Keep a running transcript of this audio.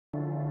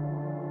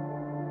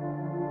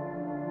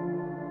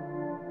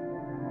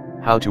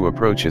How to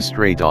approach a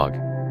stray dog.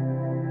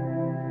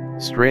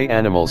 Stray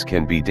animals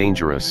can be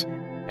dangerous,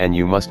 and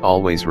you must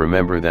always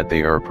remember that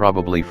they are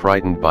probably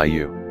frightened by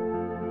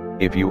you.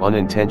 If you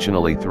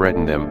unintentionally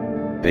threaten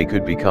them, they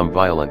could become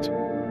violent.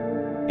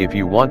 If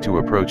you want to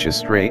approach a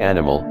stray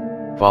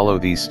animal, follow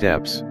these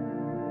steps.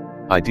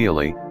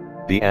 Ideally,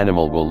 the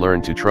animal will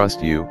learn to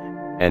trust you,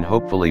 and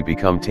hopefully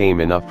become tame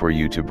enough for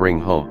you to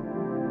bring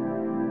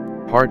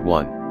home. Part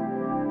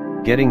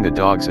 1. Getting the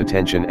dog's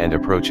attention and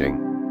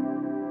approaching.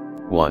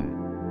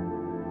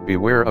 1.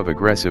 Beware of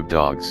aggressive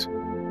dogs.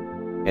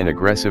 An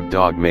aggressive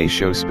dog may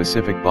show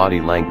specific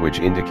body language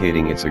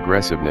indicating its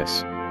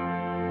aggressiveness.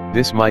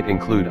 This might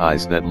include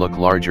eyes that look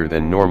larger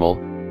than normal,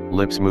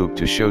 lips moved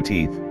to show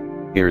teeth,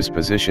 ears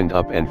positioned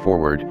up and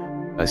forward,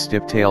 a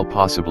stiff tail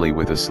possibly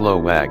with a slow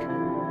wag,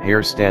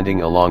 hair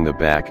standing along the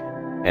back,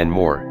 and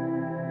more.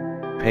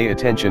 Pay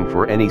attention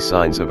for any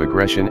signs of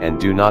aggression and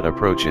do not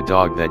approach a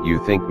dog that you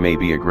think may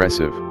be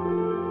aggressive.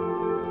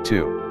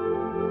 2.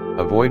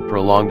 Avoid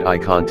prolonged eye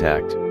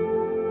contact.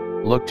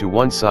 Look to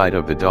one side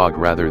of the dog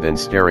rather than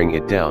staring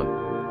it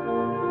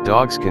down.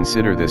 Dogs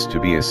consider this to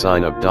be a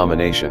sign of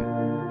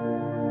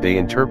domination. They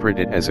interpret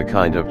it as a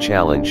kind of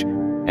challenge,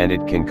 and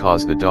it can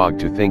cause the dog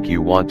to think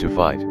you want to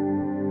fight.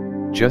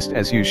 Just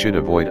as you should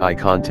avoid eye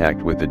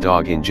contact with the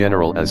dog in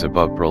general, as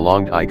above,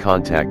 prolonged eye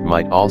contact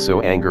might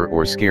also anger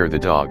or scare the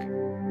dog.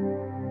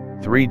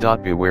 3.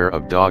 Beware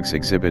of dogs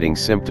exhibiting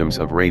symptoms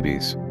of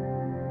rabies.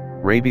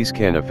 Rabies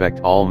can affect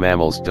all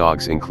mammals,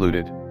 dogs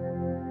included.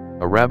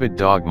 A rabid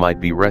dog might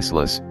be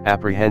restless,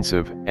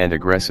 apprehensive, and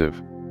aggressive.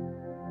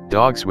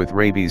 Dogs with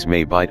rabies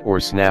may bite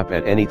or snap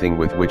at anything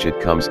with which it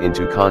comes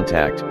into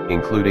contact,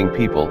 including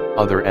people,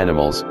 other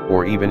animals,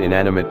 or even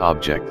inanimate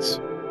objects.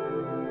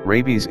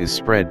 Rabies is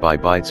spread by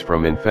bites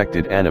from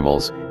infected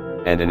animals,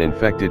 and an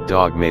infected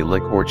dog may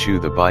lick or chew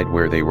the bite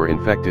where they were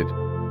infected.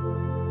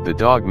 The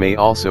dog may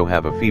also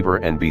have a fever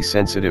and be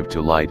sensitive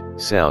to light,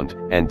 sound,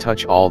 and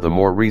touch, all the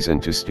more reason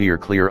to steer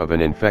clear of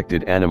an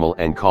infected animal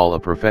and call a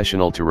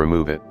professional to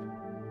remove it.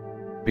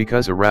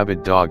 Because a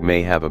rabid dog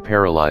may have a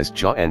paralyzed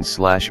jaw and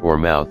slash or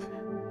mouth,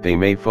 they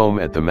may foam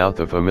at the mouth,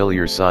 a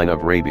familiar sign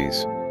of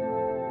rabies.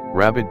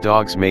 Rabid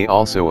dogs may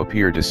also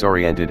appear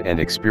disoriented and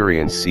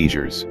experience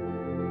seizures.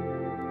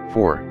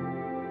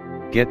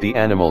 4. Get the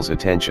animal's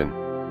attention.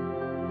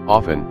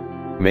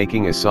 Often,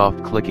 making a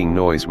soft clicking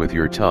noise with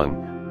your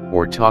tongue,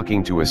 or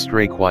talking to a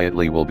stray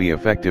quietly will be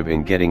effective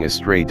in getting a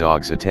stray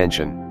dog's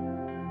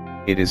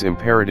attention. It is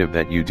imperative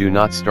that you do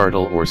not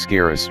startle or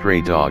scare a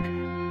stray dog,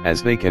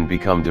 as they can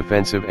become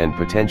defensive and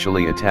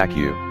potentially attack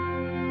you.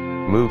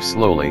 Move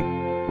slowly,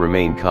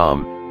 remain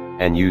calm,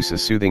 and use a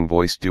soothing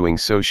voice. Doing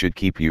so should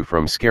keep you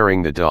from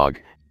scaring the dog,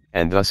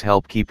 and thus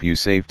help keep you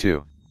safe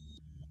too.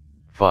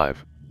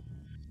 5.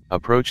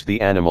 Approach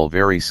the animal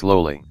very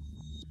slowly.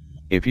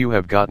 If you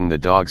have gotten the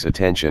dog's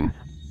attention,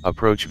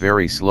 approach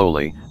very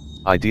slowly,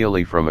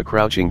 ideally from a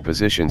crouching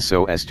position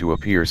so as to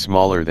appear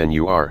smaller than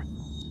you are.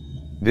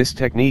 This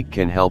technique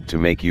can help to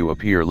make you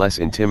appear less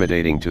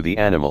intimidating to the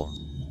animal.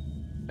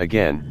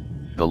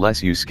 Again, the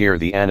less you scare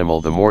the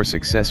animal, the more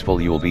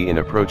successful you'll be in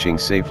approaching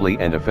safely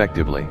and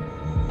effectively.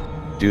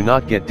 Do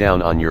not get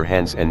down on your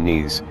hands and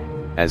knees,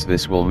 as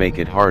this will make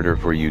it harder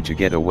for you to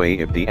get away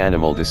if the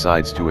animal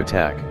decides to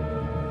attack.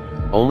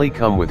 Only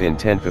come within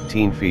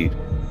 10-15 feet,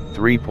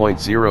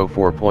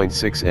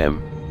 3.0-4.6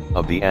 m,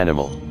 of the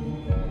animal.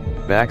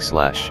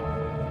 6.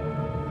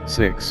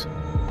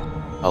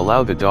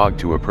 Allow the dog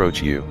to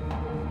approach you.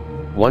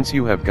 Once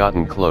you have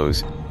gotten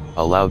close,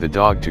 allow the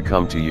dog to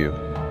come to you.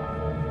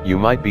 You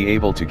might be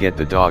able to get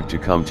the dog to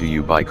come to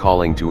you by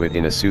calling to it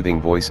in a soothing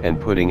voice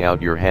and putting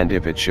out your hand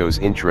if it shows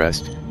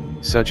interest,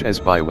 such as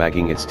by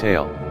wagging its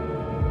tail.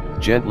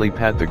 Gently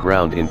pat the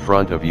ground in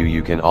front of you.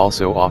 You can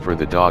also offer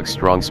the dog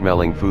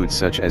strong-smelling food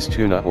such as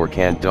tuna or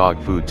canned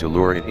dog food to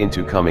lure it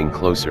into coming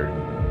closer.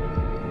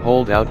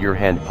 Hold out your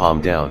hand palm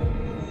down.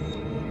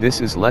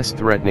 This is less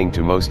threatening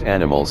to most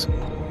animals,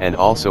 and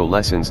also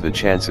lessens the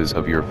chances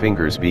of your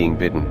fingers being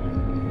bitten.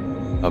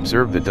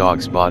 Observe the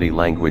dog's body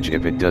language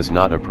if it does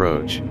not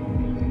approach.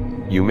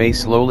 You may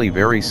slowly,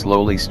 very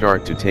slowly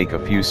start to take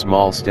a few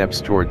small steps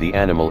toward the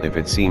animal if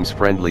it seems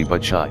friendly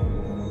but shy.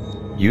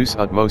 Use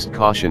utmost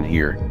caution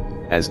here,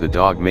 as the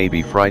dog may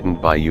be frightened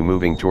by you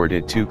moving toward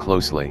it too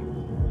closely.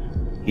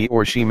 He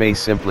or she may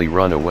simply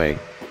run away,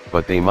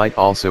 but they might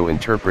also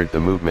interpret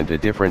the movement a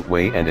different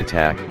way and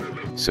attack,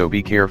 so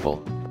be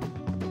careful.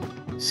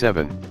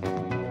 7.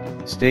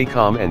 Stay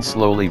calm and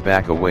slowly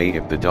back away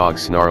if the dog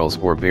snarls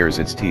or bares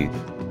its teeth.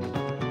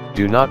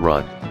 Do not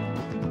run.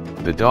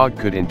 The dog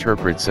could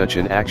interpret such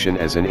an action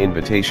as an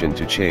invitation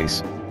to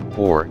chase,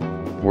 or,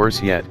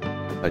 worse yet,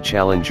 a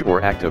challenge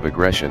or act of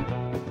aggression.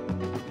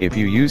 If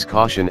you use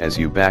caution as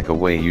you back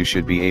away, you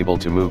should be able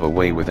to move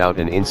away without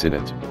an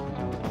incident.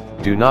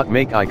 Do not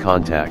make eye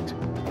contact.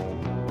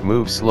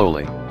 Move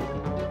slowly.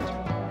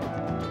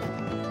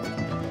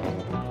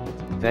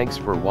 Thanks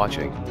for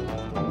watching.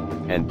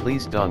 And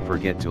please don't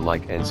forget to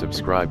like and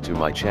subscribe to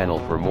my channel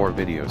for more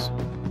videos.